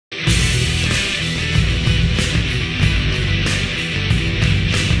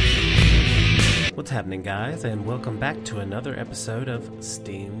happening, guys, and welcome back to another episode of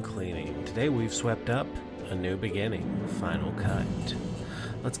Steam Cleaning. Today we've swept up a new beginning, Final Cut.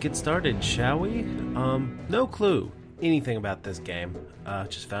 Let's get started, shall we? No clue anything about this game.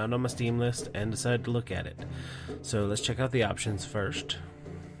 Just found on my Steam list and decided to look at it. So let's check out the options first.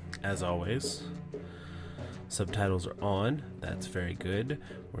 As always, subtitles are on. That's very good.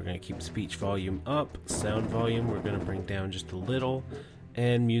 We're going to keep speech volume up. Sound volume we're going to bring down just a little.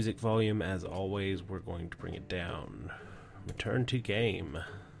 And music volume, as always, we're going to bring it down. Return to game.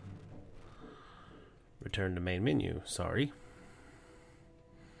 Return to main menu, sorry.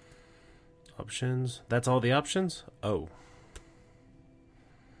 Options. That's all the options? Oh.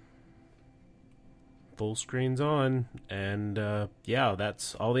 Full screen's on. And, yeah,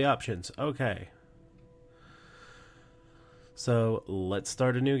 that's all the options. Okay. So, let's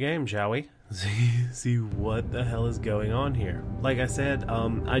start a new game, shall we? See what the hell is going on here. Like I said,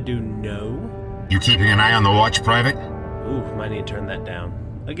 I do know. You keeping an eye on the watch, Private? Ooh, might need to turn that down.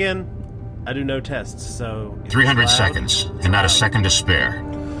 Again, I do no tests, so... 300 seconds, and not a second to spare.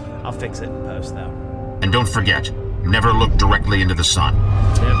 I'll fix it in post, though. And don't forget, never look directly into the sun.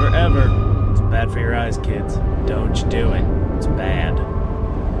 Never ever. It's bad for your eyes, kids. Don't you do it. It's bad.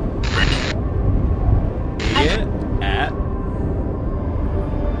 Get at...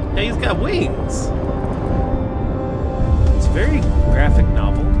 Hey, he's got wings! It's a very graphic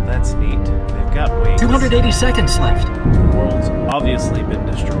novel. That's neat. They've got wings. 280 seconds left. The world's obviously been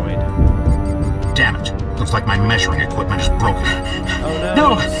destroyed. Damn it. Looks like my measuring equipment is broken. Oh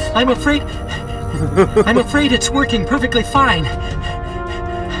no. No, I'm afraid... I'm afraid it's working perfectly fine.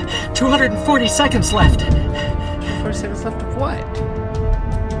 240 seconds left. 40 seconds left of what?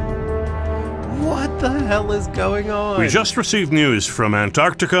 What the hell is going on? We just received news from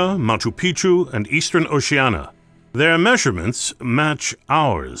Antarctica, Machu Picchu, and Eastern Oceania. Their measurements match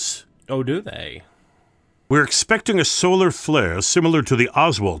ours. Oh, do they? We're expecting a solar flare similar to the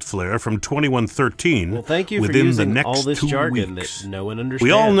Oswald flare from 2113 well, thank you for within using the next all this 2 jargon weeks. that no one understands.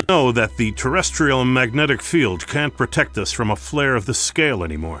 We all know that the terrestrial magnetic field can't protect us from a flare of this scale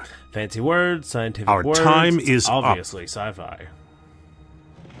anymore. Fancy words, scientific Our words. time is obviously sci-fi.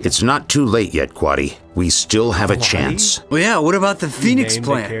 It's not too late yet, Quaddy. We still have a chance. Well, yeah, what about the Phoenix named the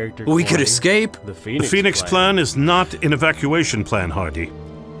plan? character We could Quaddy. escape. The The Phoenix plan is not an evacuation plan, Hardy.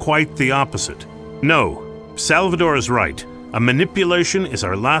 Quite the opposite. No, Salvador is right. A manipulation is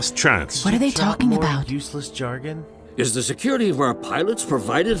our last chance. What are they talking More about? Useless jargon? Is the security of our pilots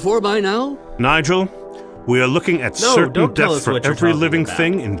provided for by now? Nigel, we are looking at No, certain don't tell death us for what you're every talking living about.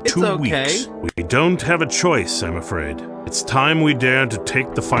 thing in It's 2 okay. weeks. We don't have a choice, I'm afraid. It's time we dare to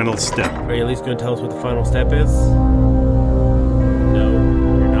take the final step. Are you at least going to tell us what the final step is? No,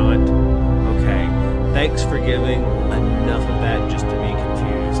 you're not. Okay. Thanks for giving enough of that just to be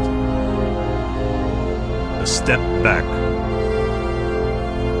confused. A step back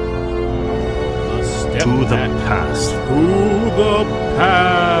A step to the back. past. To the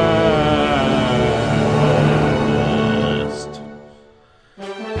past.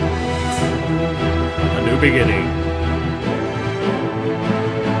 A new beginning.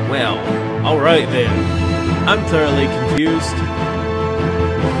 Well, alright then. I'm thoroughly confused.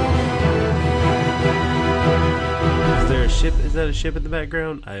 Is there a ship? Is that a ship in the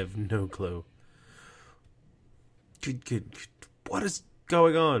background? I have no clue. Good. What is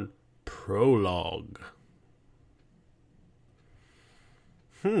going on? Prologue.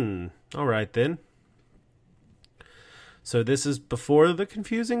 Alright then. So this is before the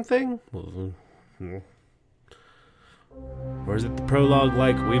confusing thing? Or is it the prologue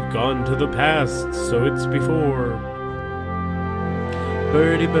like, we've gone to the past, so it's before?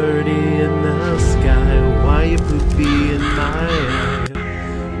 Birdie, birdie in the sky, why you poopy in my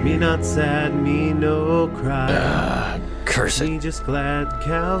eye? Me not sad, me no cry. Curse Me it. just glad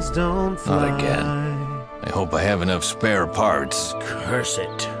cows don't fly. Not again. I hope I have enough spare parts. Curse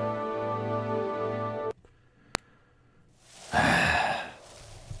it.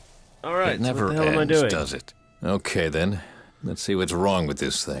 Alright, It so never what the hell am I ends, doing? does it? Okay, then. Let's see what's wrong with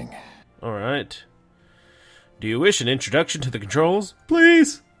this thing. Alright. Do you wish an introduction to the controls?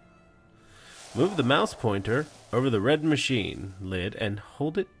 Please! Move the mouse pointer over the red machine lid and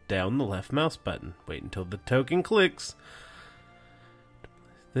hold it down the left mouse button. Wait until the token clicks.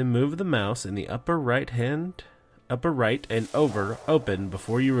 Then move the mouse in the upper right and open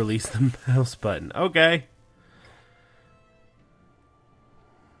before you release the mouse button. Okay.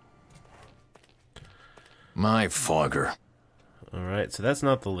 My fogger. Alright, so that's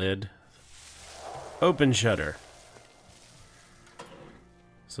not the lid. Open shutter.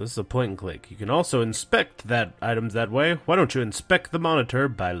 So this is a point and click. You can also inspect that items that way. Why don't you inspect the monitor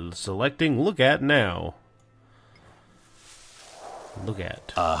by selecting Look At Now? Look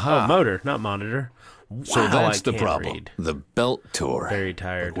at. Aha. Oh, motor, not monitor. Wow, So that's I the can't problem. read. The belt tore. Very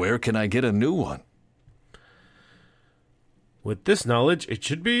tired. Where can I get a new one? With this knowledge, it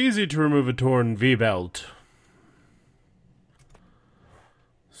should be easy to remove a torn V-belt.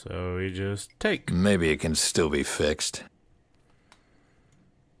 So we just take. Maybe it can still be fixed.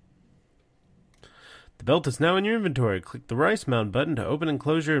 The belt is now in your inventory. Click the rice mound button to open and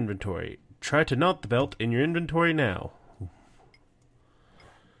close your inventory. Try to knot the belt in your inventory now.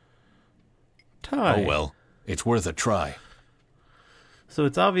 Tie. Oh well, it's worth a try. So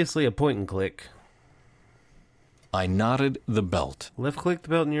it's obviously a point and click. I knotted the belt. Left click the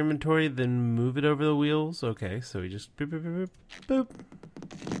belt in your inventory, then move it over the wheels. Okay, so we just boop, boop, boop, boop,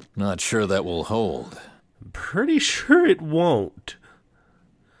 boop. Not sure that will hold. Pretty sure it won't.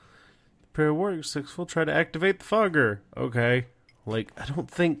 Repair works. We'll try to activate the fogger. Okay. Like, I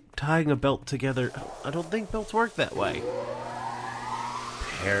don't think tying a belt together... I don't think belts work that way.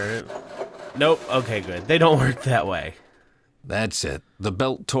 Nope. Okay, good. They don't work that way. That's it. The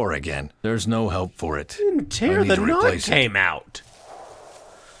belt tore again. There's no help for it. Tear I need the to knot replace it. came out.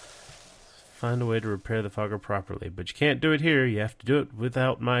 Find a way to repair the fogger properly, but you can't do it here. You have to do it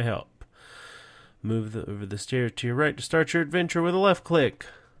without my help. Move over the stairs to your right to start your adventure with a left click.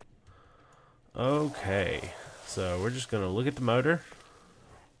 Okay, so we're just going to look at the motor.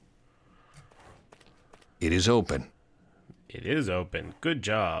 It is open. It is open. Good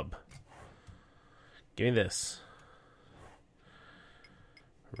job. Give me this.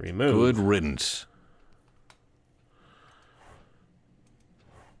 Remove. Good riddance.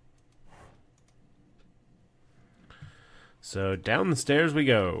 So down the stairs we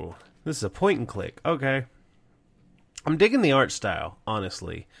go. This is a point and click. Okay. I'm digging the art style,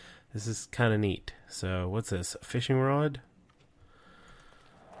 honestly. This is kind of neat. So what's this? A fishing rod?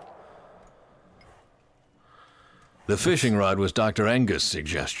 The fishing rod was Dr. Angus'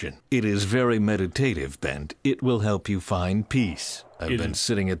 suggestion. It is very meditative, Bent. It will help you find peace. I've been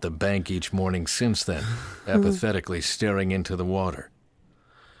sitting at the bank each morning since then, apathetically staring into the water.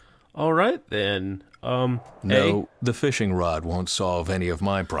 All right, then. No, the fishing rod won't solve any of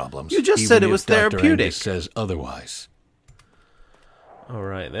my problems. You just even said it if was Dr. therapeutic. Angus says otherwise. All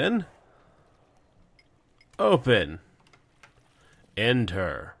right, then. Open.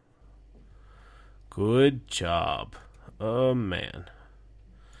 Enter. Good job. Oh, man.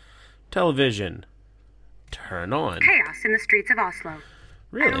 Television. Turn on. Chaos in the streets of Oslo.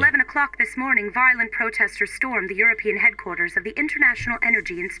 Really? At 11 o'clock this morning, violent protesters stormed the European headquarters of the International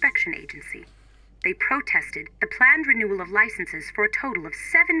Energy Inspection Agency. They protested the planned renewal of licenses for a total of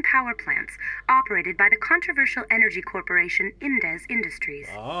 7 power plants operated by the controversial energy corporation Indes Industries.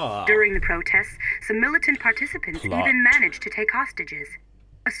 During the protests, some militant participants even managed to take hostages.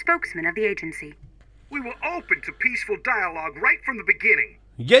 A spokesman of the agency. We were open to peaceful dialogue right from the beginning.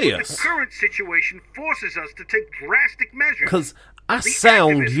 Yes. The current situation forces us to take drastic measures. Because I The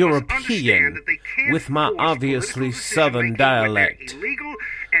sound activists must European understand that they can't with my force obviously political southern decision-making with their dialect. illegal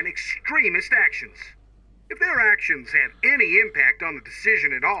and extremist actions. If their actions have any impact on the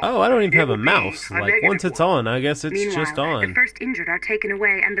decision at all... Oh, I don't even it have a will be mouse. a Like, negative once it's one. on, I guess it's Meanwhile, just on. the first injured are taken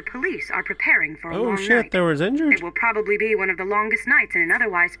away and the police are preparing for a Oh, long shit, night. there was injured? It will probably be one of the longest nights in an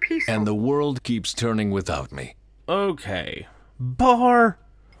otherwise peaceful... And the world keeps turning without me. Okay. Bar.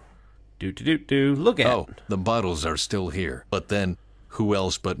 Do. Look at Oh, the bottles are still here. But then, who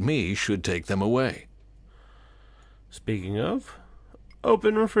else but me should take them away? Speaking of,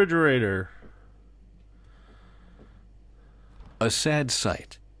 open refrigerator. A sad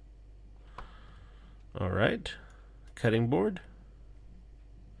sight. All right. Cutting board.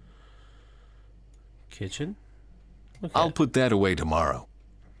 Kitchen. Okay. I'll put that away tomorrow.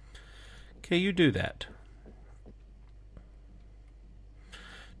 Okay, you do that.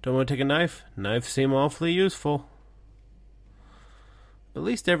 Don't want to take a knife? Knives seem awfully useful. At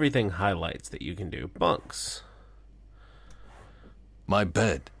least everything highlights that you can do. Bunks. My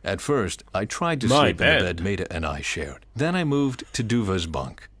bed. At first, I tried to My sleep in bed. the bed Maida and I shared. Then I moved to Duva's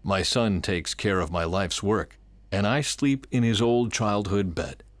bunk. My son takes care of my life's work, and I sleep in his old childhood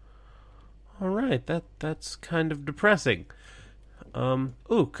bed. All right, that's kind of depressing.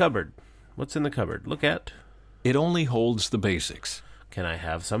 Ooh, cupboard. What's in the cupboard? Look at. It only holds the basics. Can I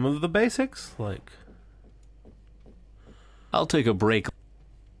have some of the basics? Like, I'll take a break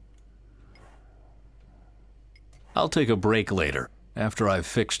later, after I've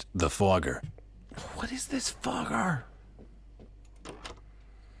fixed the fogger. what is this fogger?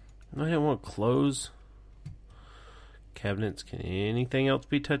 I don't want clothes. cabinets. Can anything else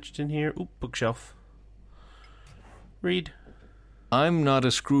be touched in here? Oop, bookshelf. Read. I'm Not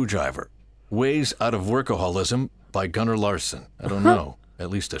a Screwdriver. Ways Out of Workaholism by Gunnar Larson. I don't know. At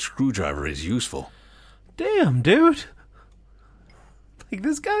least a screwdriver is useful. Damn, dude. Like,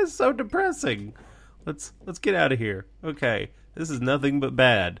 this guy's so depressing. Let's get out of here. Okay, this is nothing but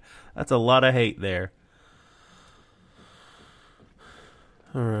bad. That's a lot of hate there.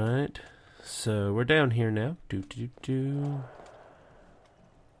 Alright, so we're down here now.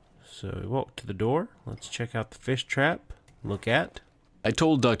 So we walk to the door. Let's check out the fish trap. Look at. I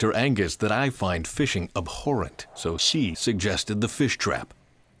told Dr. Angus that I find fishing abhorrent, so she suggested the fish trap.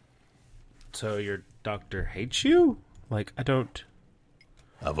 So your doctor hates you? Like, I don't...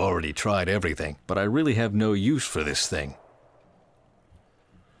 I've already tried everything, but I really have no use for this thing.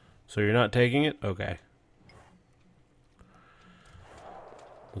 So you're not taking it? Okay.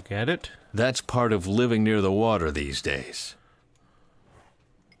 Look at it. That's part of living near the water these days.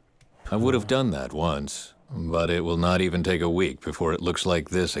 I would have done that once, but it will not even take a week before it looks like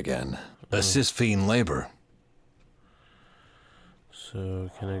this again. Assist fiend labor. So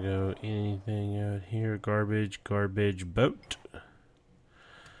can I go anything out here? Garbage, boat.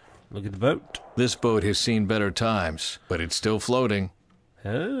 Look at the boat. This boat has seen better times, but it's still floating.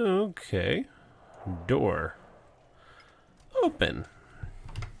 Okay. Door. Open.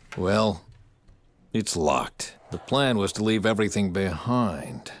 Well, it's locked. The plan was to leave everything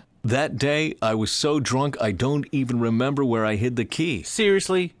behind. That day, I was so drunk I don't even remember where I hid the key.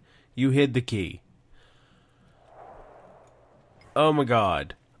 Seriously? You hid the key? Oh my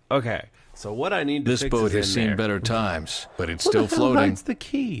god. Okay, so what I need to This fix boat is has in seen there. better times, but it's Where still the hell floating. hides the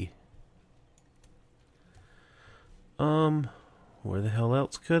key? Where the hell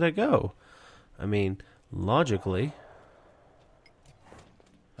else could I go? I mean, logically...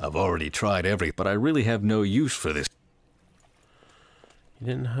 I've already tried everything, but I really have no use for this. You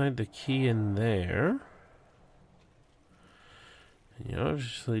didn't hide the key in there. And you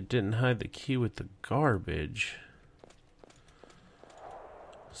obviously didn't hide the key with the garbage.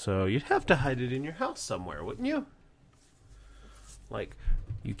 So you'd have to hide it in your house somewhere, wouldn't you? Like,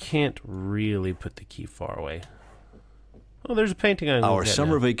 you can't really put the key far away. Oh, there's a painting I Our look at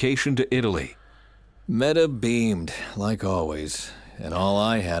summer now. vacation to Italy. Meta beamed, like always. And all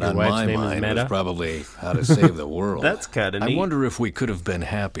I had Your on wife's my name is mind Meta? was probably how to save the world. That's kind of neat. I wonder if we could have been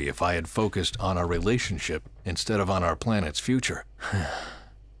happy if I had focused on our relationship instead of on our planet's future.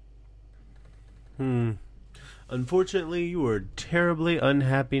 Unfortunately, you are terribly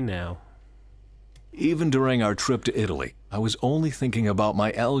unhappy now. Even during our trip to Italy, I was only thinking about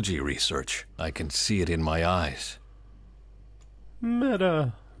my algae research. I can see it in my eyes.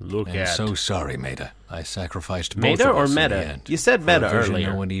 Meta. Look I'm at. so sorry, Meta. I sacrificed both Meta of or us in the Meta? end You said for Meta a vision earlier.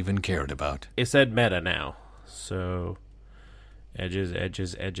 no one even cared about. It said meta now. So, edges,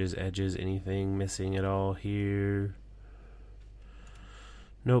 anything missing at all here?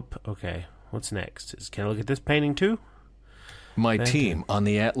 Nope. Okay. What's next? Can I look at this painting too? My Thank team on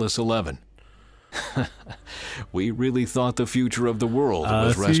the Atlas 11. We really thought the future of the world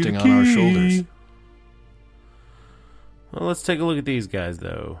was resting on our shoulders. Well, let's take a look at these guys,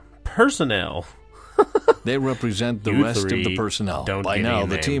 though. Personnel. They represent the You rest of three the personnel. don't By give me now, a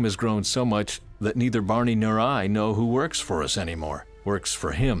the name. team has grown so much that neither Barney nor I know who works for us anymore. Works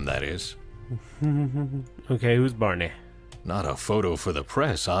for him, that is. Okay, who's Barney? Not a photo for the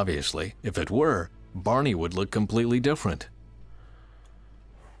press, obviously. If it were, Barney would look completely different.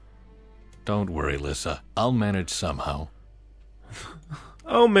 Don't worry, Lissa. I'll manage somehow.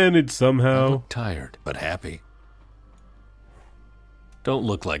 I'll manage I somehow. look tired, but happy. Don't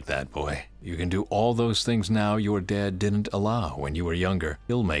look like that, boy. You can do all those things now your dad didn't allow when you were younger.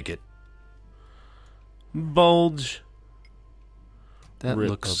 You'll make it. Bulge. That Rip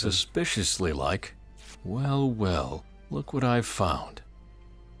looks open. suspiciously like... Well, look what I've found.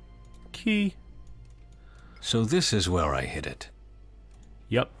 Key. So this is where I hid it.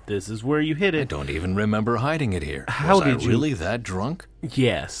 Yep, this is where you hid I it. don't even remember hiding it here. How Was did I you- really that drunk?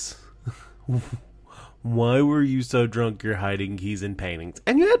 Yes. Why were you so drunk you're hiding keys in paintings?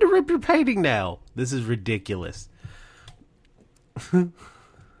 And you had to rip your painting now. This is ridiculous.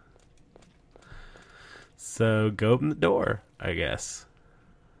 So go open the door, I guess.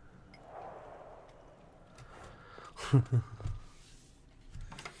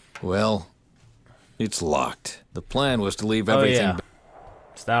 Well, it's locked. The plan was to leave everything... Oh, yeah.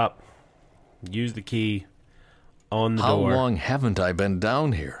 Stop. Use the key on the How door. long haven't I been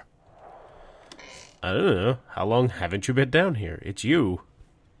down here? I don't know. How long haven't you been down here? It's you.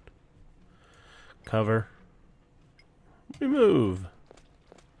 Cover. Remove.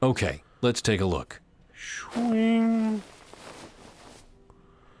 Okay, let's take a look. Swing.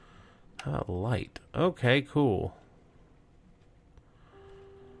 Light. Okay, cool.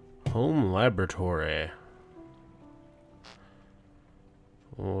 Home laboratory.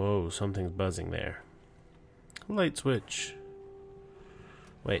 Whoa, something's buzzing there. Light switch.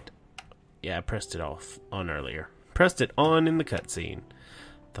 Wait. Yeah, I pressed it on earlier. Pressed it on in the cutscene.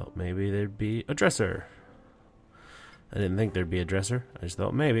 Thought maybe there'd be a dresser. I didn't think there'd be a dresser. I just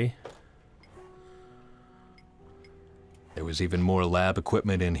thought maybe. There was even more lab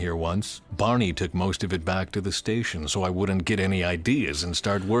equipment in here once. Barney took most of it back to the station so I wouldn't get any ideas and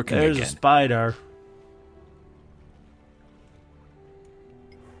start working There's again. a spider.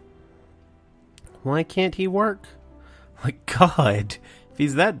 Why can't he work? My God, if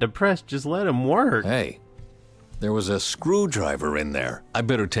he's that depressed, just let him work. Hey, there was a screwdriver in there. I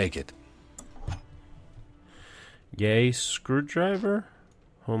better take it. Yay, screwdriver?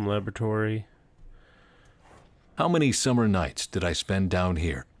 Home laboratory. How many summer nights did I spend down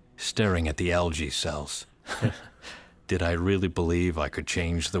here, staring at the algae cells? Did I really believe I could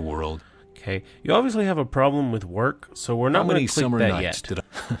change the world? Okay, you obviously have a problem with work, so we're not going to click that yet. Did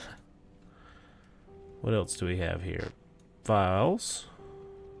I... What else do we have here? Files.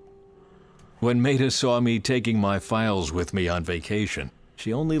 When Maida saw me taking my files with me on vacation,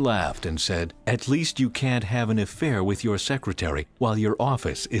 she only laughed and said, "At least you can't have an affair with your secretary while your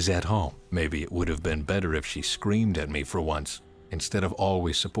office is at home." Maybe it would have been better if she screamed at me for once, instead of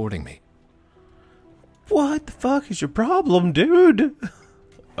always supporting me. What the fuck is your problem, dude?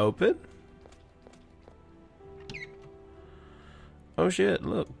 Open. Oh shit,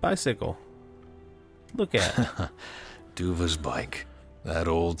 look, bicycle. Look at Duva's bike. That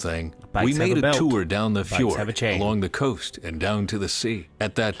old thing. Bikes We made have a a belt. tour down the Bikes fjord, have a chain. along the coast, and down to the sea.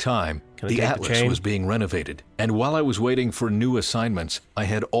 At that time, Can I the take the Atlas chain? was being renovated, and while I was waiting for new assignments, I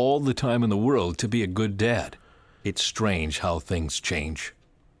had all the time in the world to be a good dad. It's strange how things change.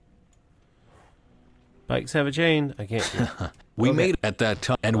 Bikes have a chain. I can't. We Okay. made it at that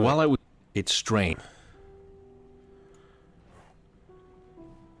time, and while I was... It's strange.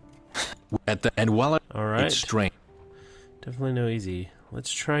 All right. It's strange. Definitely no easy.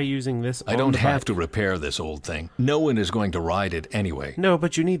 Let's try using this. I don't have to repair this old thing. No one is going to ride it anyway. No,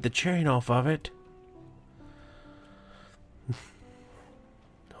 but you need the chain off of it.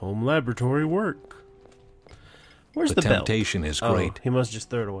 Home laboratory work. Where's The the belt? temptation is Oh, great. he must just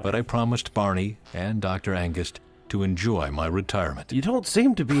throw it away. But I promised Barney and Dr. Angus to enjoy my retirement. You don't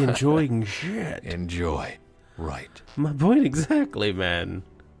seem to be enjoying shit. Enjoy. Right. My point exactly, man.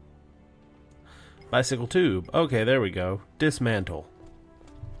 Bicycle tube. Okay, there we go. Dismantle.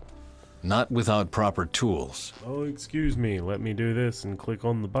 Not without proper tools. Oh, excuse me. Let me do this and click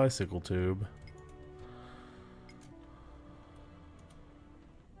on the bicycle tube.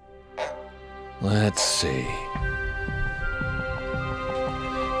 Let's see.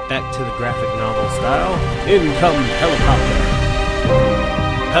 Back to the graphic novel style. In comes helicopter.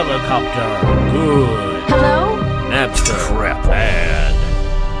 Helicopter. Good. Hello? Napster. Crap. Bad.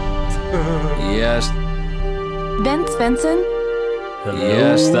 Yes, Ben Svensson? Hello?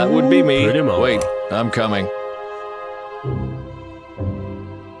 yes, that would be me. Pretty much. Wait, I'm coming.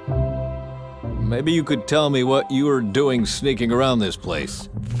 Maybe you could tell me what you were doing sneaking around this place.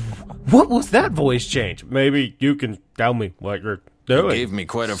 What was that voice change? Maybe you can tell me what you're doing. Gave me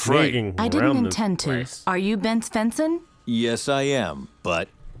quite a fright. Sneaking I didn't around the intend to. place. Are you Ben Svensson? Yes, I am, but...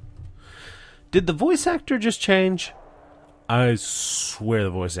 Did the voice actor just change? I swear the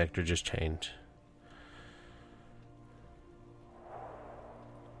voice actor just changed.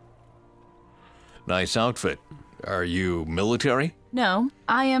 Nice outfit. Are you military? No,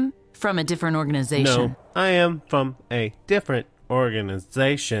 I am from a different organization. No, I am from a different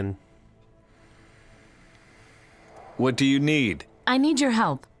organization. What do you need? I need your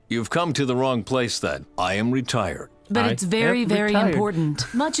help. You've come to the wrong place then. I am retired. But I it's very, am very retired.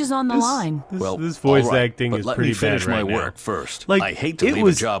 important. Much is on the line. This voice all right, acting but is let pretty me finish bad right my now. work first. Like, I hate to it leave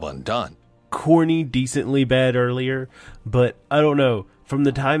was- a job undone. Corny, decently bad earlier, but I don't know. From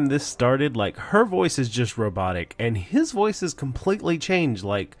the time this started, like, her voice is just robotic, and his voice is completely changed.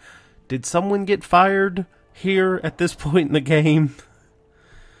 Like, did someone get fired here at this point in the game?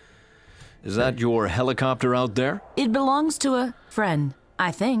 Is that your helicopter out there? It belongs to a friend,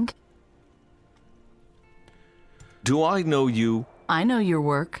 I think. Do I know you? I know your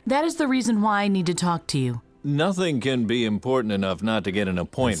work. That is the reason why I need to talk to you. Nothing can be important enough not to get an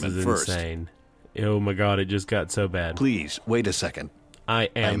appointment This is first. insane. Oh my god, it just got so bad. Please, wait a second. I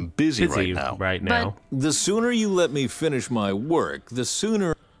am I'm busy right now. Right now. The sooner you let me finish my work, the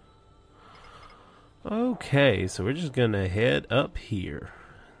sooner... Okay, so we're just gonna head up here.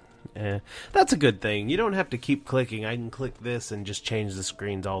 That's a good thing. You don't have to keep clicking. I can click this and just change the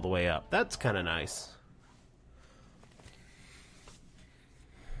screens all the way up. That's kind of nice.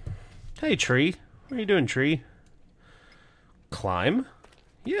 Hey, tree. What are you doing, tree? Climb?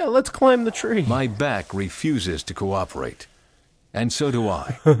 Yeah, let's climb the tree. My back refuses to cooperate. And so do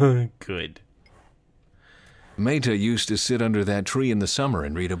I. Good. Meta used to sit under that tree in the summer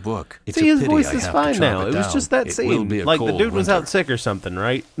and read a book. It's See, a his pity voice I is have fine to chop now. it It was down. just that It will scene. be a Like the cold dude was winter. out sick or something,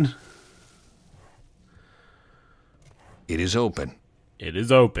 right? It is open. It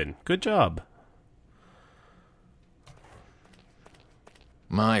is open. Good job.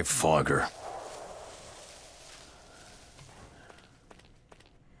 My fogger.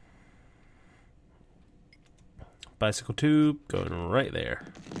 Bicycle tube going right there.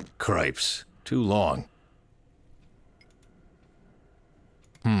 Cripes. Too long.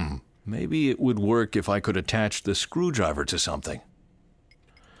 Maybe it would work if I could attach the screwdriver to something.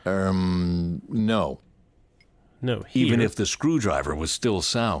 No. No, here. Even if the screwdriver was still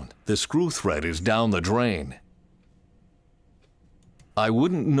sound, the screw thread is down the drain. I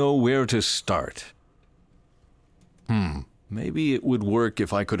wouldn't know where to start. Maybe it would work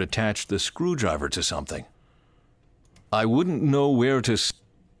if I could attach the screwdriver to something. I wouldn't know where to...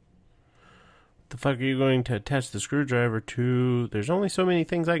 The fuck are you going to attach the screwdriver to? There's only so many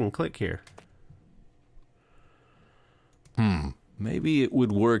things I can click here. Maybe it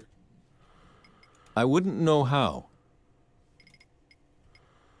would work. I wouldn't know how.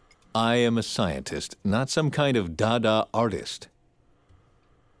 I am a scientist, not some kind of Dada artist.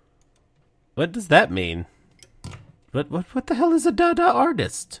 What does that mean? What the hell is a Dada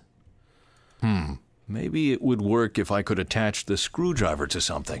artist? Maybe it would work if I could attach the screwdriver to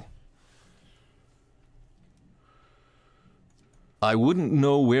something. I wouldn't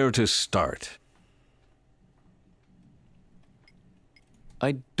know where to start.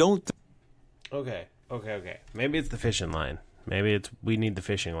 I don't... Okay. Maybe it's the fishing line. Maybe it's we need the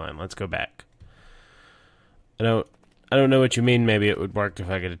fishing line. Let's go back. I don't know what you mean. Maybe it would work if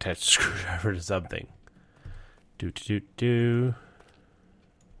I could attach the screwdriver to something. Do.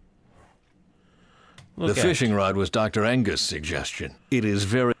 The fishing rod was Dr. Angus' suggestion. It is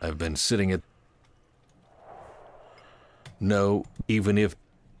very... I've been sitting at... No, even if...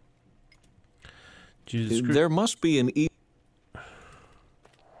 There must be an...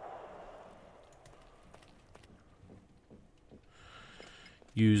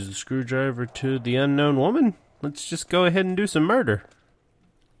 Use the screwdriver to the unknown woman? Let's just go ahead and do some murder.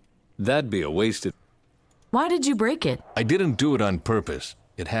 That'd be a wasted... Why did you break it? I didn't do it on purpose.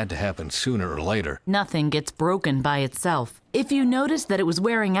 It had to happen sooner or later. Nothing gets broken by itself. If you noticed that it was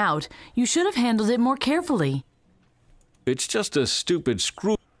wearing out, you should have handled it more carefully. It's just a stupid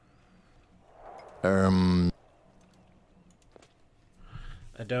screw... I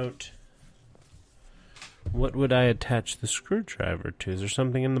don't... What would I attach the screwdriver to? Is there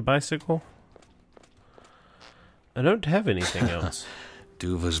something in the bicycle? I don't have anything else.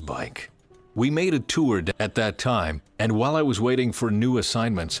 Duva's bike. We made a tour at that time, and while I was waiting for new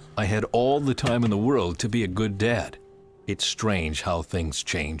assignments, I had all the time in the world to be a good dad. It's strange how things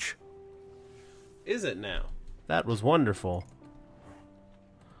change. Is it now? That was wonderful.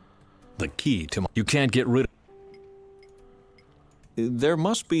 The key to... You can't get rid of... There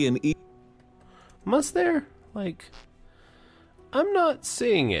must be an... Must there? Like, I'm not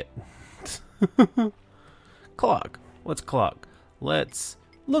seeing it. Clock. What's clock? Let's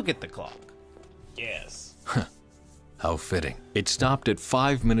look at the clock. Yes. How fitting. It stopped at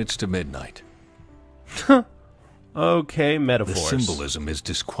 5 minutes to midnight. Okay, The metaphors. symbolism is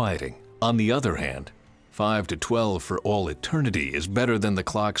disquieting. On the other hand, 5 to 12 for all eternity is better than the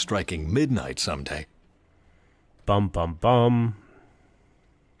clock striking midnight someday. Bum, bum, bum.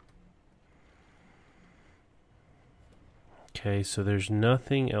 Okay, so there's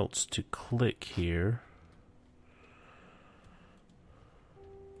nothing else to click here.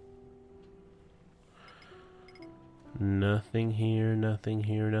 Nothing here, nothing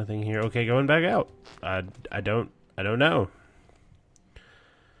here, nothing here. Okay, going back out. I don't know.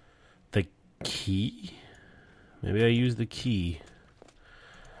 The key? Maybe I use the key.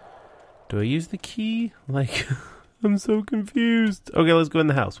 Do I use the key? Like, I'm so confused. Okay, let's go in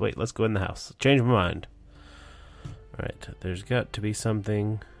the house. Wait, let's go in the house. Change my mind. Alright, there's got to be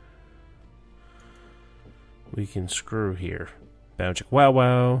something we can screw here. Bow chick wow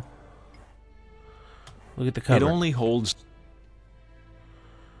wow. Look at the cover. It only holds...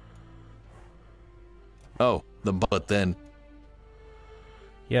 Oh, but then...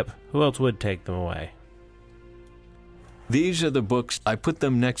 Yep, who else would take them away? These are the books. I put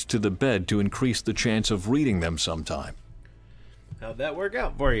them next to the bed to increase the chance of reading them sometime. How'd that work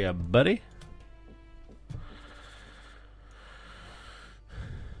out for you, buddy?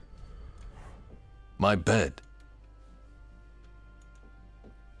 My bed.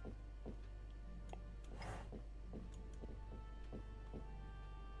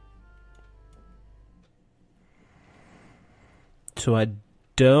 So I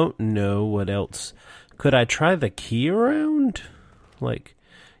don't know what else. Could I try the key around? Like,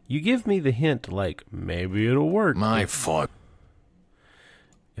 you give me the hint, like, maybe it'll work. My fault.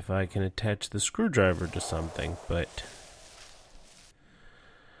 If I can attach the screwdriver to something, but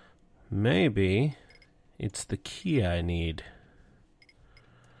maybe it's the key I need.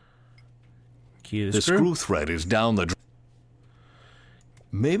 Key to the screw thread is down the...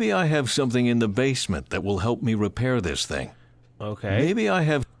 Maybe I have something in the basement that will help me repair this thing. Okay. Maybe I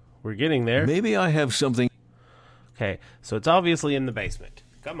have... We're getting there. Maybe I have something... Okay, so it's obviously in the basement.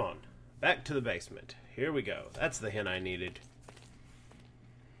 Come on. Back to the basement. Here we go. That's the hint I needed.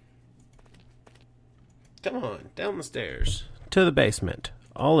 Come on, down the stairs. To the basement.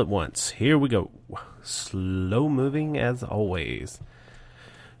 All at once. Here we go. Slow moving as always.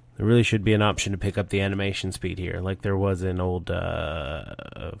 There really should be an option to pick up the animation speed here, like there was in old,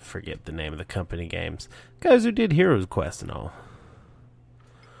 forget the name of the company games. Guys who did Heroes Quest and all.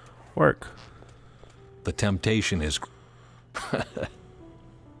 Work. The temptation is...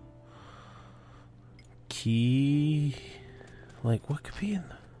 Key... Like, what could be in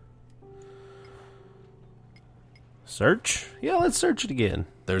the... Search? Yeah, let's search it again.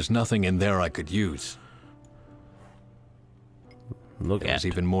 There's nothing in there I could use. Look at There's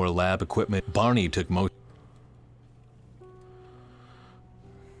even more lab equipment. Barney took most...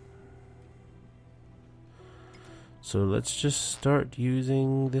 So let's just start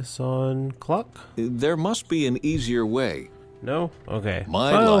using this on clock. There must be an easier way. No? Okay.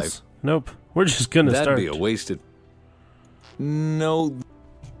 My Files? life. Nope. We're just gonna start. That'd be a wasted... No.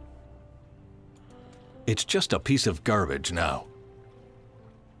 It's just a piece of garbage now.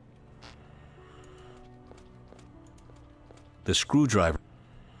 The screwdriver.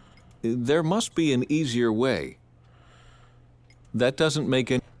 There must be an easier way. That doesn't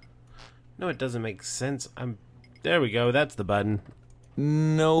make any... No, it doesn't make sense. There we go. That's the button.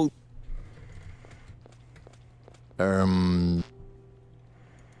 No.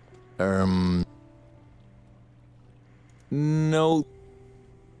 No.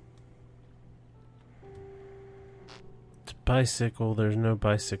 It's bicycle. There's no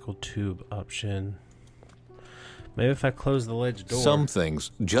bicycle tube option. Maybe if I close the ledge door. Some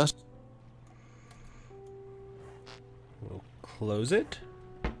things just... We'll close it.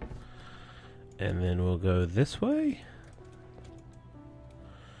 And then we'll go this way.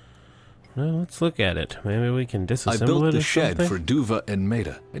 Well, let's look at it. Maybe we can disassemble it. I built or the shed something? for Duva and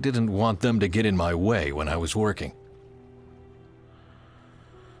Maida. I didn't want them to get in my way when I was working.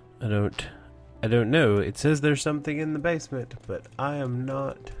 I don't know. It says there's something in the basement, but I am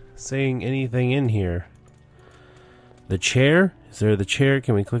not seeing anything in here. The chair? Is there the chair?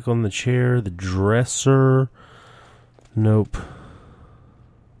 Can we click on the chair? The dresser? Nope.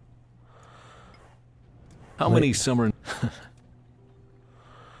 How many summer...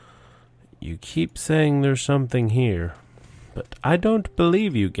 You keep saying there's something here, but I don't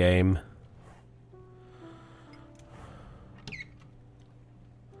believe you, game.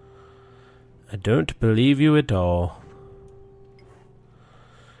 I don't believe you at all.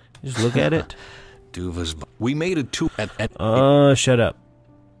 Just look at it. Duva's... We made it too... Shut up.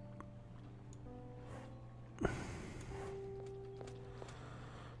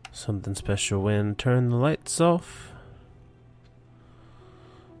 Something special when turn the lights off.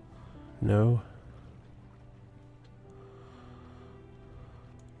 No.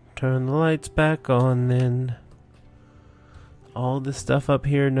 Turn the lights back on then. All this stuff up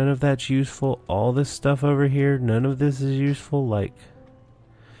here, none of that's useful. All this stuff over here, none of this is useful. Like,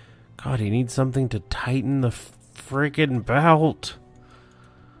 God, he needs something to tighten the freaking belt.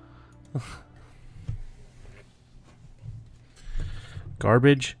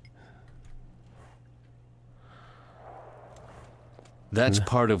 Garbage. That's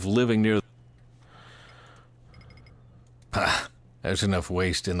part of living near... There's enough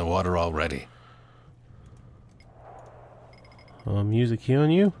waste in the water already. Use a key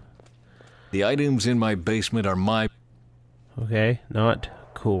on you? The items in my basement are my... Okay, not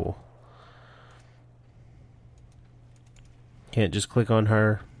cool. Can't just click on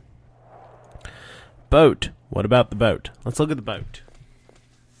her. Boat. What about the boat? Let's look at the boat.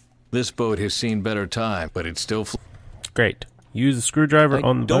 This boat has seen better time, but it's still... Great. Use the screwdriver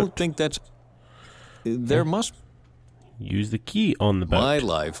on the boat. I don't think that's... There must... Use the key on the boat. My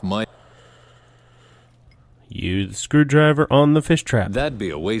life, my... Use the screwdriver on the fish trap. That'd be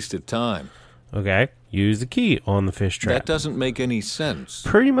a waste of time. Okay. Use the key on the fish trap. That doesn't make any sense.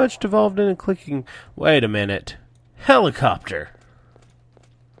 Pretty much devolved into clicking. Wait a minute. Helicopter.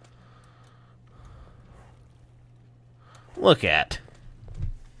 Look at.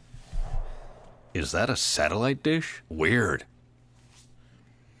 Is that a satellite dish? Weird.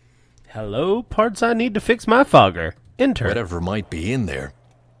 Hello, parts I need to fix my fogger. Enter. Whatever might be in there.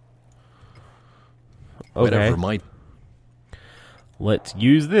 Okay. Whatever might. Let's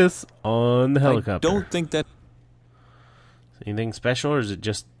use this on the helicopter. I don't think that. Anything special, or is it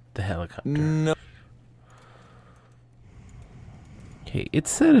just the helicopter? No. Okay, it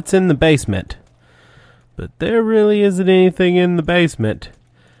said it's in the basement. But there really isn't anything in the basement.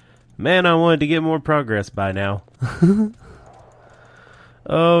 Man, I wanted to get more progress by now.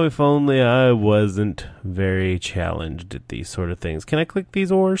 Oh, if only I wasn't very challenged at these sort of things. Can I click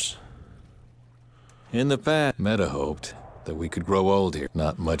these oars? In the past, Meta hoped that we could grow old here.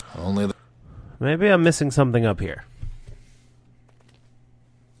 Not much. Only the... Maybe I'm missing something up here.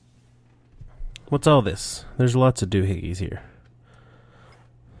 What's all this? There's lots of doohickeys here.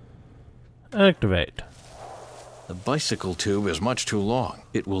 Activate. The bicycle tube is much too long.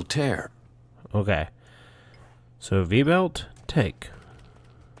 It will tear. Okay. So V-belt, take.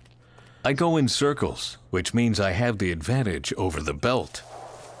 I go in circles, which means I have the advantage over the belt.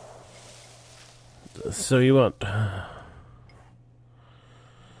 So you want...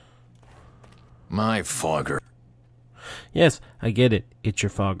 My fogger. Yes, I get it. It's your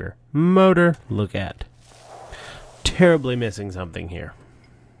fogger. Motor, look at. Terribly missing something here.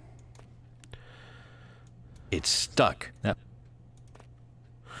 It's stuck. Now,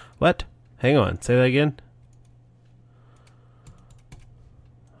 what? Hang on. Say that again.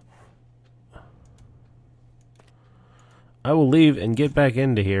 I will leave and get back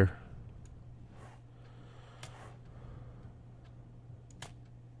into here.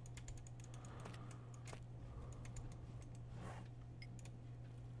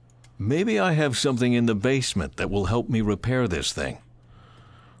 maybe I have something in the basement that will help me repair this thing.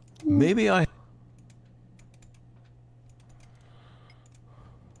 Maybe I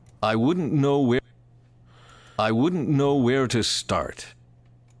wouldn't know where to start.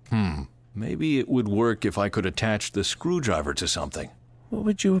 Maybe it would work if I could attach the screwdriver to something. What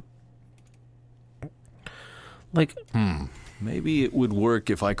would you... like... Maybe it would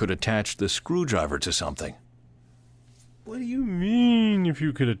work if I could attach the screwdriver to something. What do you mean if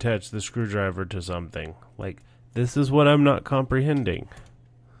you could attach the screwdriver to something? Like, this is what I'm not comprehending.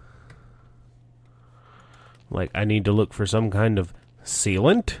 Like, I need to look for some kind of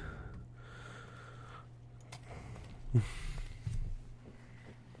sealant?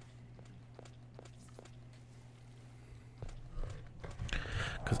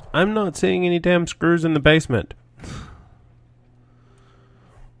 Because I'm not seeing any damn screws in the basement.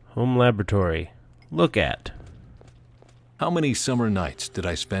 Home laboratory. Look at. How many summer nights did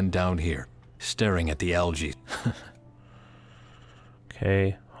I spend down here, staring at the algae?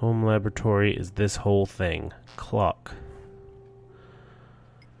 Okay, home laboratory is this whole thing. Clock.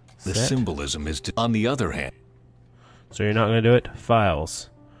 The Set. symbolism is on the other hand. So you're not going to do it? Files.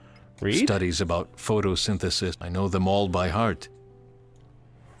 Read? Studies about photosynthesis. I know them all by heart.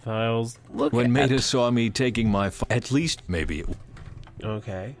 Files. Look When at. Maida saw me taking my at least maybe it...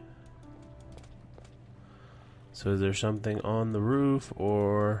 Okay. So is there something on the roof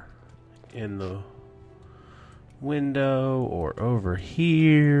or in the window or over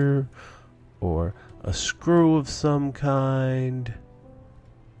here or a screw of some kind?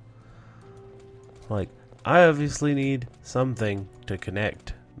 Like, I obviously need something to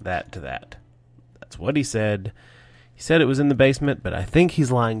connect that to that. That's what he said. He said it was in the basement, but I think he's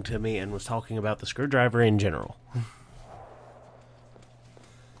lying to me and was talking about the screwdriver in general.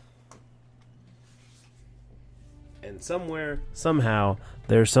 And somewhere, somehow,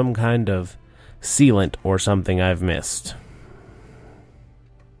 there's some kind of sealant or something I've missed.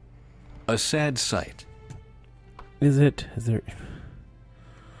 A sad sight. Is it? Is there...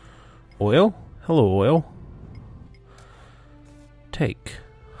 oil? Hello, oil. Take.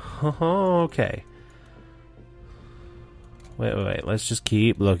 Okay. Wait. Let's just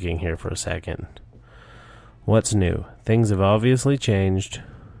keep looking here for a second. What's new? Things have obviously changed.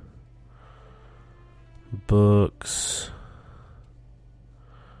 Books.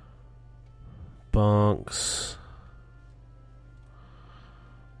 Bunks.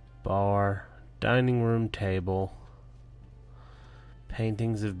 Bar. Dining room table.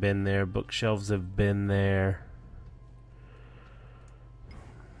 Paintings have been there. Bookshelves have been there.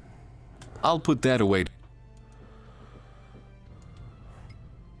 I'll put that away.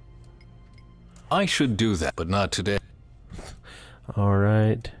 I should do that, but not today. All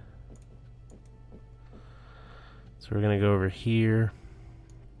right. So we're going to go over here.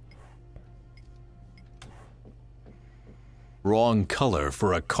 Wrong color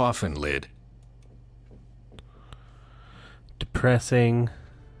for a coffin lid. Depressing.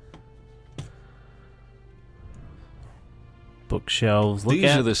 Bookshelves.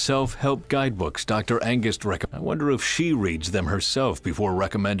 These are the self-help guidebooks Dr. Angus recommends. I wonder if she reads them herself before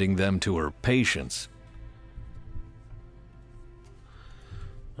recommending them to her patients.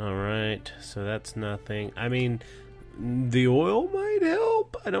 All right, so that's nothing. I mean, the oil might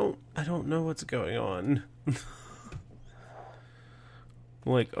help. I don't know what's going on.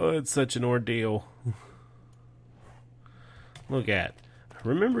 Like, oh, it's such an ordeal. Look at.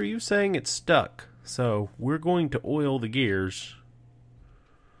 Remember you saying it's stuck. So, we're going to oil the gears.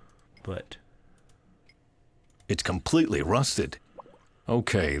 But it's completely rusted.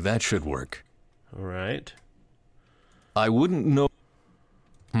 Okay, that should work. All right. I wouldn't know.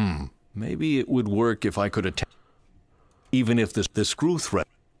 Maybe it would work if I could attach. Even if the screw thread.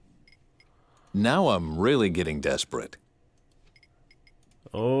 Now I'm really getting desperate.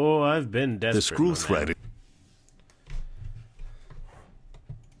 Oh, I've been desperate. The screw thread.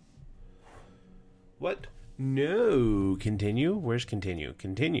 What? No. Continue? Where's continue?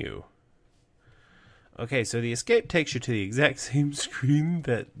 Continue. Okay, so the escape takes you to the exact same screen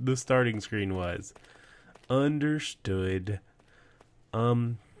that the starting screen was. Understood.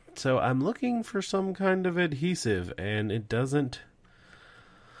 So I'm looking for some kind of adhesive, and it doesn't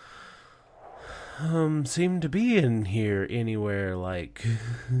seem to be in here anywhere. Like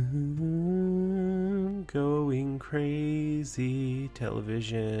going crazy.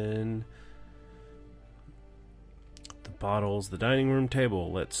 Television, the bottles, the dining room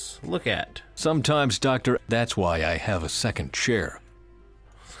table. Let's look at. Sometimes, Doctor, that's why I have a second chair.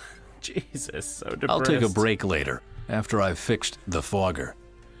 Jesus, so depressed. I'll take a break later, after I've fixed the fogger.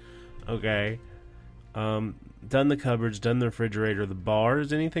 Okay. Done the cupboards, done the refrigerator, the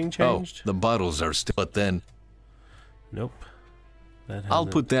bars. Anything changed? Oh, the bottles are still. But then. Nope. I'll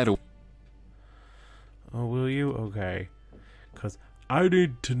put that away. Oh, will you? Okay. Because I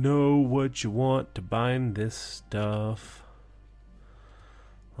need to know what you want to bind this stuff.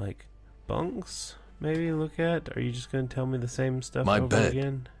 Like bunks, maybe look at? Are you just going to tell me the same stuff My over bed.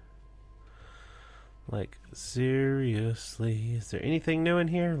 again? Like, seriously? Is there anything new in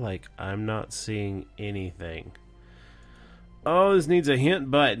here? Like, I'm not seeing anything. Oh, this needs a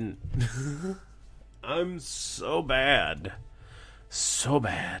hint button. I'm so bad. So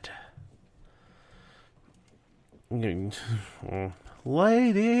bad.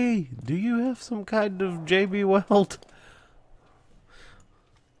 Lady, do you have some kind of JB Weld?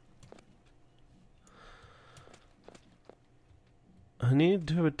 I need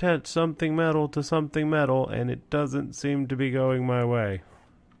to attach something metal to something metal, and it doesn't seem to be going my way.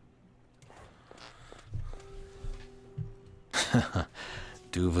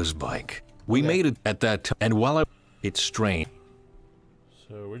 Duva's bike. We made it at that time, and while it's strange.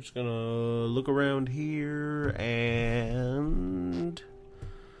 So we're just gonna look around here, and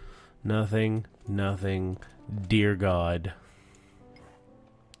nothing, nothing. Dear God.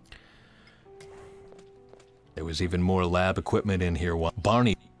 There was even more lab equipment in here.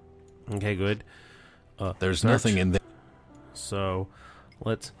 Barney. Okay, good. There's nothing in there. So,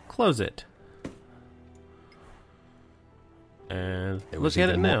 let's close it. And look at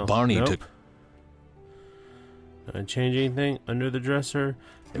it now. Barney nope. took. Did I change anything under the dresser?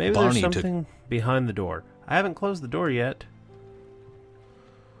 Maybe Barney there's something behind the door. I haven't closed the door yet.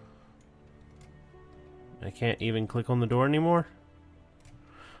 I can't even click on the door anymore?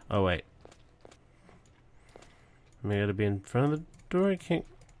 Oh, wait. I gotta be in front of the door. I can't.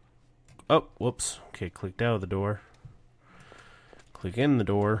 Oh, whoops. Okay, clicked out of the door. Click in the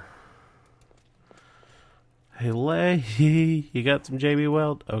door. Hey, lady, you got some JB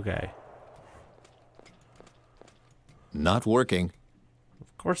Weld? Okay. Not working.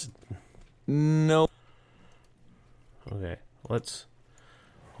 Of course. No. Okay, let's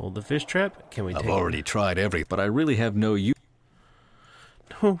hold the fish trap. Can we take I've already tried but I really have no use.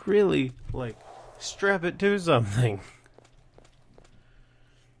 No, really. Like, strap it to something.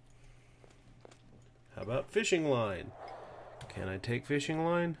 How about fishing line? Can I take fishing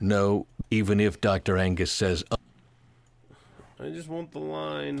line? No, even if Dr. Angus says. I just want the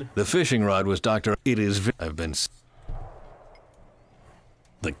line. The fishing rod was Dr. It is. I've been.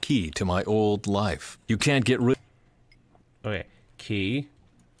 The key to my old life. You can't get rid. Okay, key.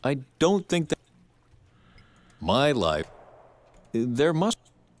 I don't think that. My life. There must.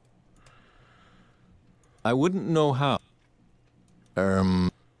 I wouldn't know how.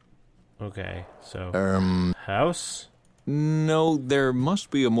 Okay, so... house? No, there must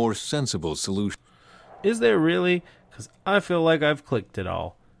be a more sensible solution. Is there really? Because I feel like I've clicked it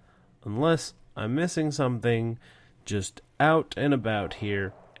all. Unless I'm missing something just out and about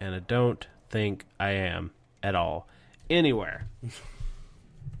here, and I don't think I am at all. Anywhere.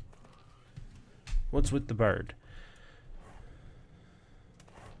 What's with the bird?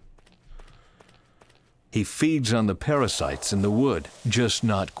 He feeds on the parasites in the wood, just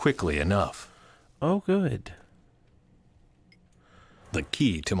not quickly enough. Oh, good. The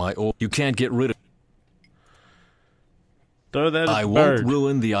key to my old... You can't get rid of... Throw that at I the won't bird.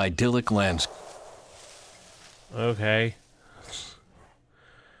 ruin the idyllic landscape. Okay.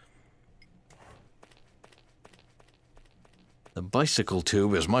 The bicycle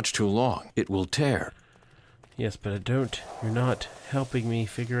tube is much too long. It will tear. Yes, but you're not helping me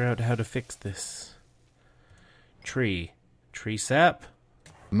figure out how to fix this. Tree sap?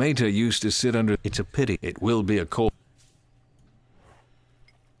 Meta used to sit under... It's a pity. It will be a cold...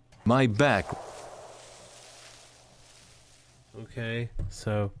 My back... Okay,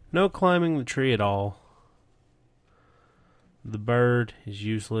 so no climbing the tree at all. The bird is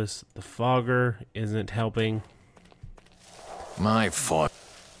useless. The fogger isn't helping. My fault.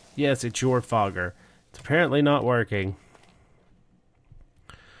 Yes, it's your fogger. It's apparently not working.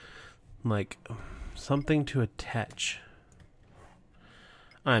 Like, something to attach.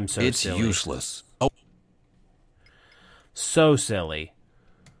 I'm so silly. It's useless. Oh. So silly.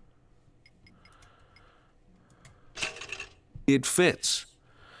 It fits.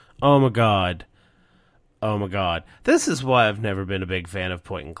 Oh my god. Oh my god. This is why I've never been a big fan of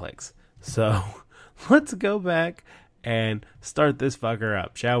point and clicks. So, let's go back and start this fucker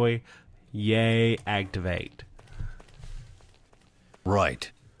up, shall we? Yay, activate.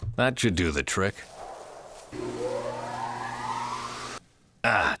 Right. That should do the trick.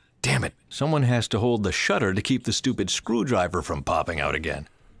 Ah, damn it. Someone has to hold the shutter to keep the stupid screwdriver from popping out again.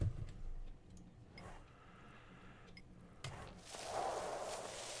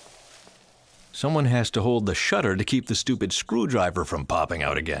 Someone has to hold the shutter to keep the stupid screwdriver from popping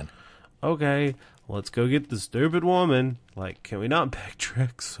out again. Okay, let's go get the stupid woman. Like, can we not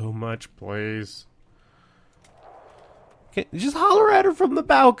backtrack so much, please? Just holler at her from the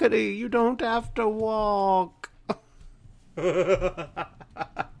balcony. You don't have to walk.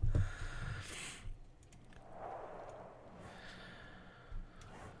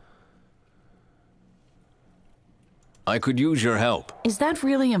 I could use your help. Is that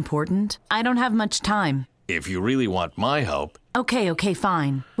really important? I don't have much time. If you really want my help... Okay,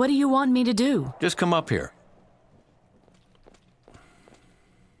 fine. What do you want me to do? Just come up here.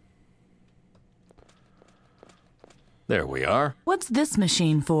 There we are. What's this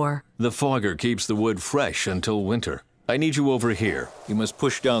machine for? The fogger keeps the wood fresh until winter. I need you over here. You must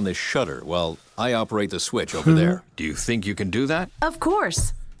push down this shutter while I operate the switch over there. Do you think you can do that? Of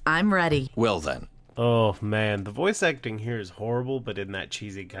course. I'm ready. Well then. Oh man, the voice acting here is horrible, but in that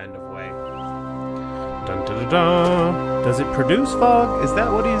cheesy kind of way. Dun dun dun dun. Does it produce fog? Is that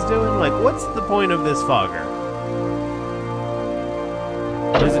what he's doing? Like, what's the point of this fogger?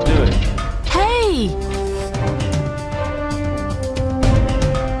 What is it doing? Hey!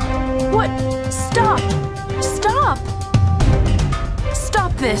 What? Stop! Stop!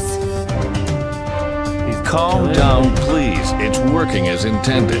 Stop this! Calm down, please. It's working as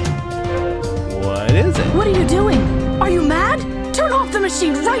intended. What is it? What are you doing? Are you mad? Turn off the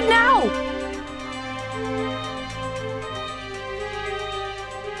machine right now!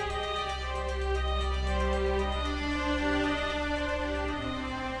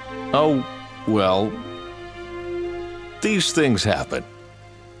 Oh, well, these things happen.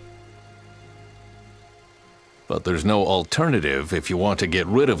 But there's no alternative if you want to get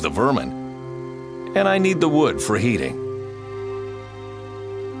rid of the vermin. And I need the wood for heating.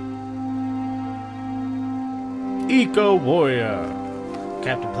 Eco Warrior.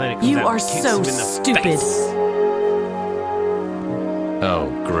 Captain Planet comes You out are and kicks so him in the stupid. face. Oh,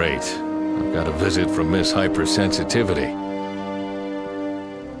 great. I've got a visit from Miss Hypersensitivity.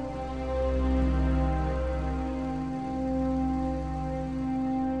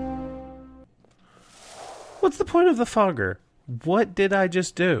 What's the point of the fogger? What did I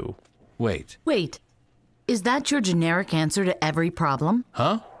just do? Wait. Wait. Is that your generic answer to every problem?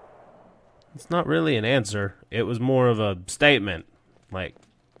 Huh? It's not really an answer. It was more of a statement. Like,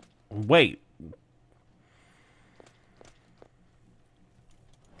 wait.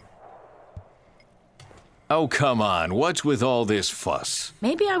 Oh, come on. What's with all this fuss?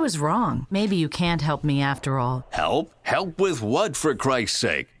 Maybe I was wrong. Maybe you can't help me after all. Help? Help with what, for Christ's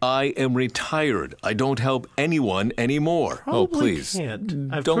sake? I am retired. I don't help anyone anymore. Probably oh, please.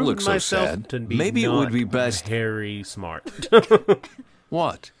 Can't. I've don't look proven so myself sad. to be Maybe it would be best. Very smart.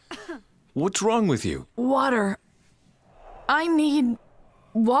 What? What's wrong with you? Water. I need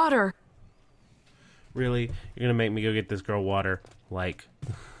water. Really? You're gonna make me go get this girl water? Like...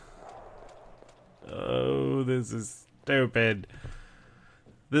 Oh, this is stupid.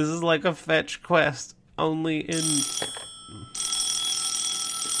 This is like a fetch quest, only in...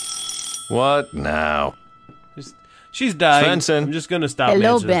 What now? She's dying. Svensson. I'm just gonna stop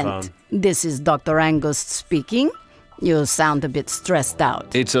Hello, answering the Bent. phone. This is Dr. Angus speaking. You sound a bit stressed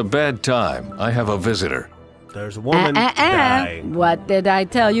out. It's a bad time. I have a visitor. There's a woman dying. What did I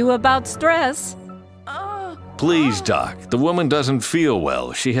tell you about stress? Please, Doc. The woman doesn't feel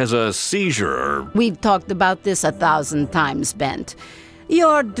well. She has a seizure or... We've talked about this 1,000 times, Bent.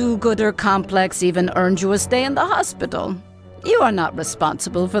 Your do-gooder complex even earned you a stay in the hospital. You are not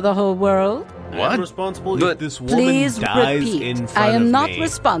responsible for the whole world. What? I'm responsible if But this woman Please dies repeat. in front I am of not me.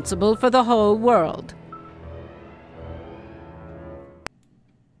 responsible for the whole world.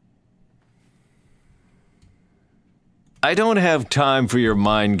 I don't have time for your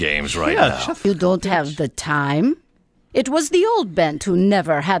mind games right now. You don't have the time? It was the old Bent who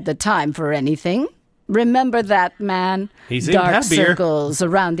never had the time for anything. Remember that, man? He seemed Dark happier. circles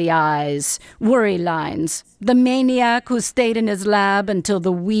around the eyes, worry lines. The maniac who stayed in his lab until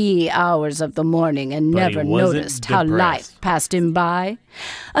the wee hours of the morning and But he never wasn't noticed how depressed. life passed him by.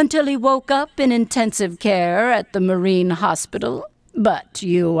 Until he woke up in intensive care at the Marine Hospital. But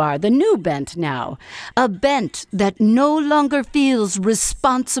you are the new Bent now. A Bent that no longer feels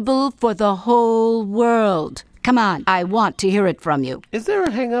responsible for the whole world. Come on, I want to hear it from you. Is there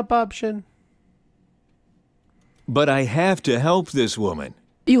a hang-up option? But I have to help this woman.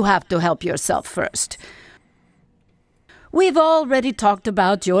 You have to help yourself first. We've already talked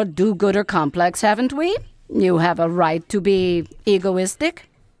about your do-gooder complex, haven't we? You have a right to be egoistic.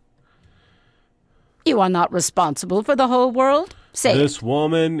 You are not responsible for the whole world. Say This it.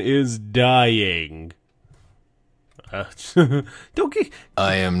 woman is dying. Don't get...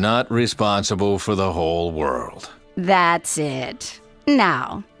 I am not responsible for the whole world. That's it.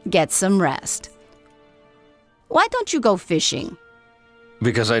 Now, get some rest. Why don't you go fishing?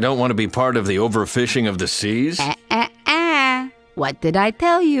 Because I don't want to be part of the overfishing of the seas? What did I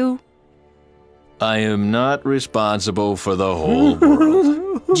tell you? I am not responsible for the whole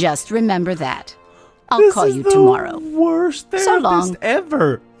world. Just remember that. I'll call you tomorrow. Worst therapist So long.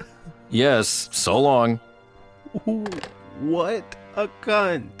 ever. Yes, so long. What a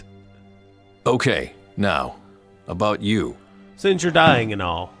cunt. Okay, now, about you. Since you're dying and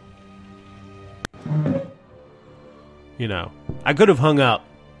all. You know, I could have hung up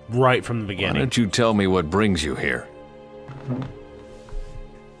right from the Why beginning. don't you tell me what brings you here?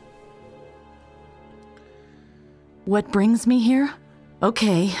 What brings me here?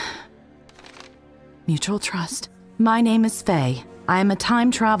 Okay. Mutual trust. My name is Faye. I am a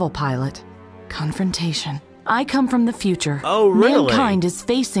time travel pilot. Confrontation. I come from the future. Oh, really? Mankind is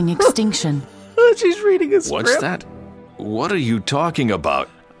facing extinction. She's reading a script. What's that? What are you talking about?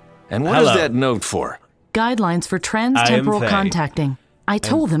 And what Hello. is that note for? Guidelines for trans-temporal Faye. contacting. I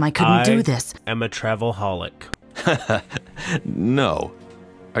told them I couldn't do this. I'm a travel-holic. No.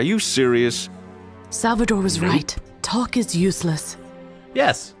 Are you serious? Salvador was right. Talk is useless.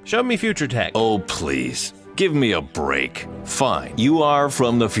 Yes, show me future tech. Oh, please. Give me a break. Fine, you are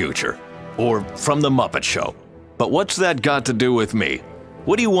from the future. Or from the Muppet Show. But what's that got to do with me?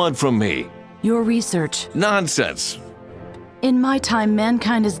 What do you want from me? Your research. Nonsense. In my time,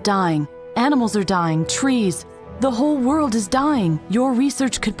 mankind is dying. Animals are dying, trees. The whole world is dying. Your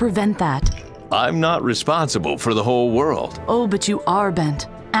research could prevent that. I'm not responsible for the whole world. Oh, but you are, Bent.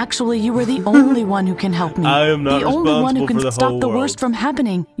 Actually, you are the only one who can help me. I am not the only one who responsible can for the stop whole the world. worst from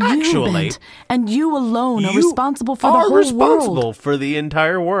happening. You, Actually, Bent. And you alone are You responsible for the are whole responsible world. for the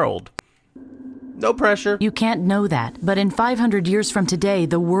entire world. No pressure. You can't know that, but in 500 years from today,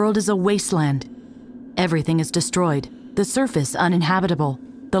 the world is a wasteland. Everything is destroyed. The surface uninhabitable.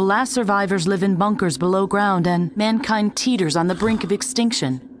 The last survivors live in bunkers below ground, and mankind teeters on the brink of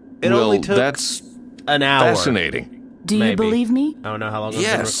extinction. It well, only took that's an hour. fascinating. Do you Maybe. believe me? I don't know how long I've been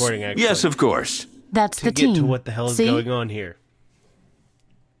Yes. recording, actually. Yes, of course. That's to the get team. to what the hell is See? going on here.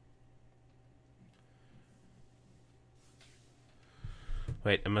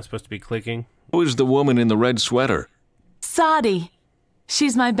 Wait, am I supposed to be clicking? Who's the woman in the red sweater? Sadi.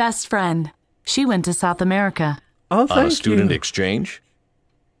 She's my best friend. She went to South America. Oh, On a student exchange?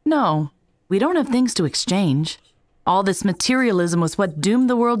 No, We don't have things to exchange. All this materialism was what doomed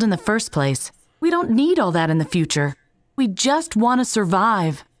the world in the first place. We don't need all that in the future. We just want to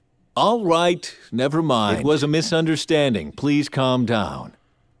survive. All right, never mind. It was a misunderstanding. Please calm down.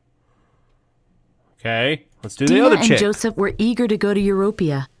 Okay, let's do the Dina other and chick. Joseph were eager to go to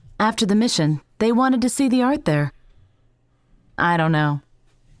Europia. After the mission, they wanted to see the art there. I don't know.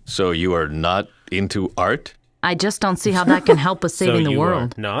 So you are not into art? I just don't see how that can help us saving the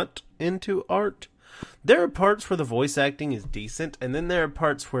world. Are not into art? There are parts where the voice acting is decent, and then there are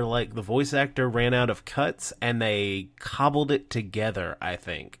parts where, like, the voice actor ran out of cuts and they cobbled it together, I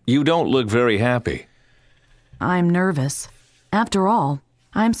think. You don't look very happy. I'm nervous. After all,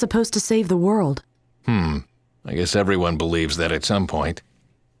 I'm supposed to save the world. I guess everyone believes that at some point.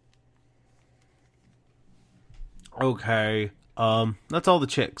 Okay, that's all the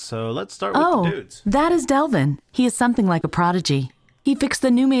chicks, so let's start with the dudes. That is Delvin. He is something like a prodigy. He fixed the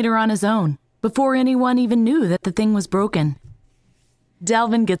numerator on his own, before anyone even knew that the thing was broken.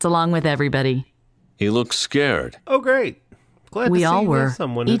 Delvin gets along with everybody. He looks scared. Oh, great. Glad We to see all were,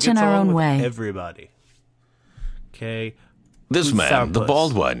 someone who each in gets our along own with way. everybody. Okay. This Who's man, the Sourpuss?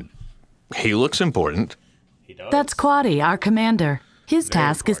 bald one, he looks important. He does. That's Quaddy, our commander. His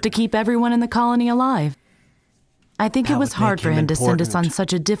task is to keep everyone in the colony alive. I think That it was would hard make for him him to send us on important.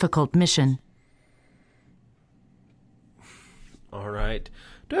 such a difficult mission. All right.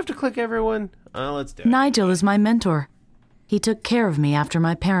 Do I have to click everyone? Let's do it. Nigel is my mentor. He took care of me after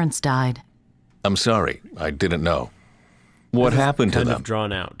my parents died. I'm sorry, I didn't know. What happened to Kind them? of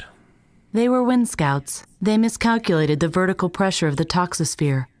drawn out. They were wind scouts. They miscalculated the vertical pressure of the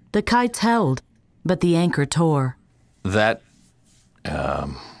toxosphere. The kites held, but the anchor tore. That,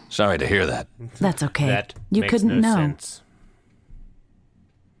 sorry to hear that. That's okay. That You makes couldn't no know. sense.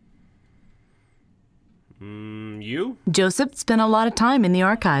 You? Joseph spent a lot of time in the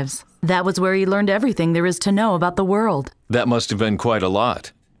archives. That was where he learned everything there is to know about the world. That must have been quite a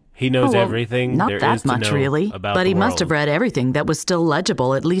lot. He knows Oh, well, everything Not there is that to much, know really. about But the he must world. have read everything that was still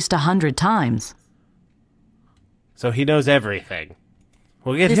legible at least 100 times. So he knows everything.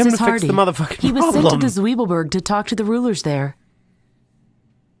 We'll get This him is to fix Hardy. the motherfucking He was problem. sent to the Zwiebelberg to talk to the rulers there.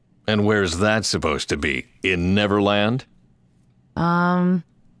 And where's that supposed to be? In Neverland?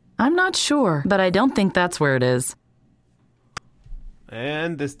 I'm not sure, but I don't think that's where it is.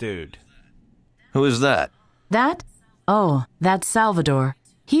 And this dude. Who is that? That? Oh, that's Salvador.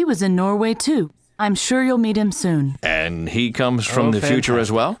 He was in Norway too. I'm sure you'll meet him soon. And he comes from Oh, the future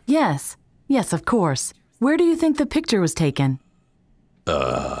as well? Yes. Yes, of course. Where do you think the picture was taken?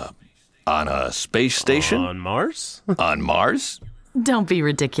 On a space station? On Mars? On Mars? Don't be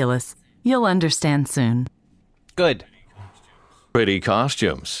ridiculous. You'll understand soon. Good. Pretty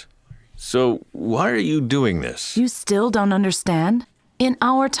costumes. So, why are you doing this? You still don't understand? In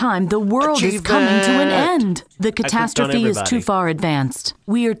our time, the world is coming to an Achievement. end. The clicked on catastrophe is too everybody. far advanced.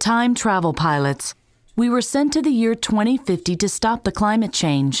 We are time travel pilots. We were sent to the year 2050 to stop the climate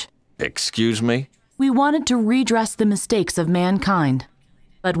change. Excuse me? We wanted to redress the mistakes of mankind,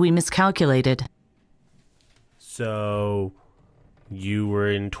 but we miscalculated. So you were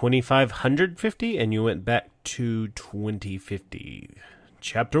in 2550 and you went back to 2050.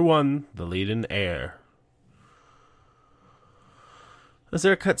 Chapter 1, The Lead-In Air. Is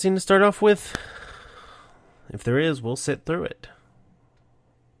there a cutscene to start off with? If there is, we'll sit through it.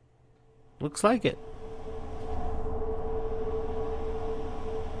 Looks like it.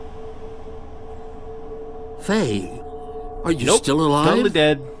 Faye, are you Nope, still alive? totally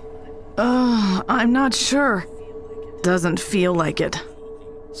dead. I'm not sure. Doesn't feel like it.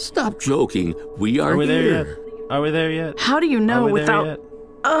 Stop joking. We are, Are we there here. yet? Are we there yet? How do you know Are we there without...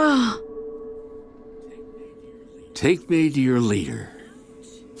 yet? Take me to your leader.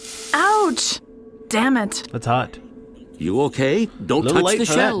 Ouch! Damn it. That's hot. You okay? Don't Little touch late the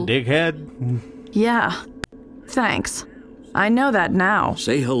for shell. that, dickhead. Yeah. Thanks. I know that now.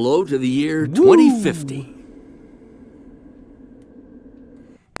 Say hello to the year 2050.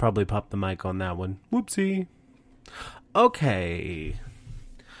 Probably popped the mic on that one. Whoopsie. Okay.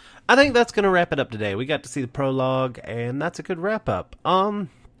 I think that's going to wrap it up today. We got to see the prologue, and that's a good wrap-up.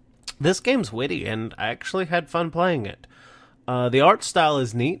 This game's witty, and I actually had fun playing it. The art style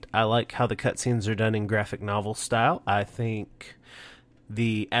is neat. I like how the cutscenes are done in graphic novel style. I think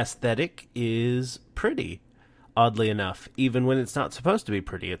the aesthetic is pretty, oddly enough. Even when it's not supposed to be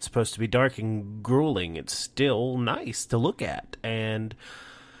pretty, it's supposed to be dark and grueling. It's still nice to look at, and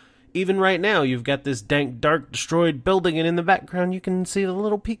even right now, you've got this dank, dark, destroyed building, and in the background, you can see the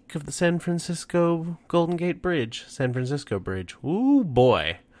little peak of the San Francisco Golden Gate Bridge. San Francisco Bridge. Ooh,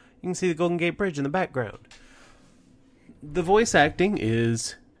 boy. You can see the Golden Gate Bridge in the background. The voice acting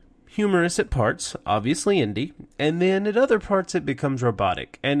is humorous at parts, obviously indie, and then at other parts it becomes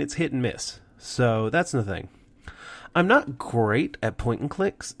robotic, and it's hit and miss. So that's the thing. I'm not great at point and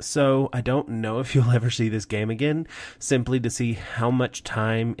clicks, so I don't know if you'll ever see this game again, simply to see how much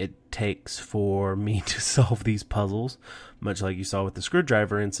time it takes for me to solve these puzzles, much like you saw with the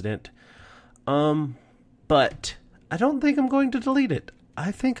screwdriver incident. But I don't think I'm going to delete it.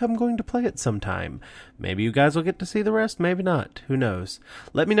 I think I'm going to play it sometime. Maybe you guys will get to see the rest, maybe not. Who knows?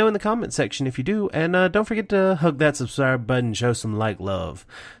 Let me know in the comment section if you do, and don't forget to hug that subscribe button and show some like love.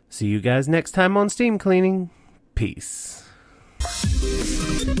 See you guys next time on Steam Cleaning. Peace.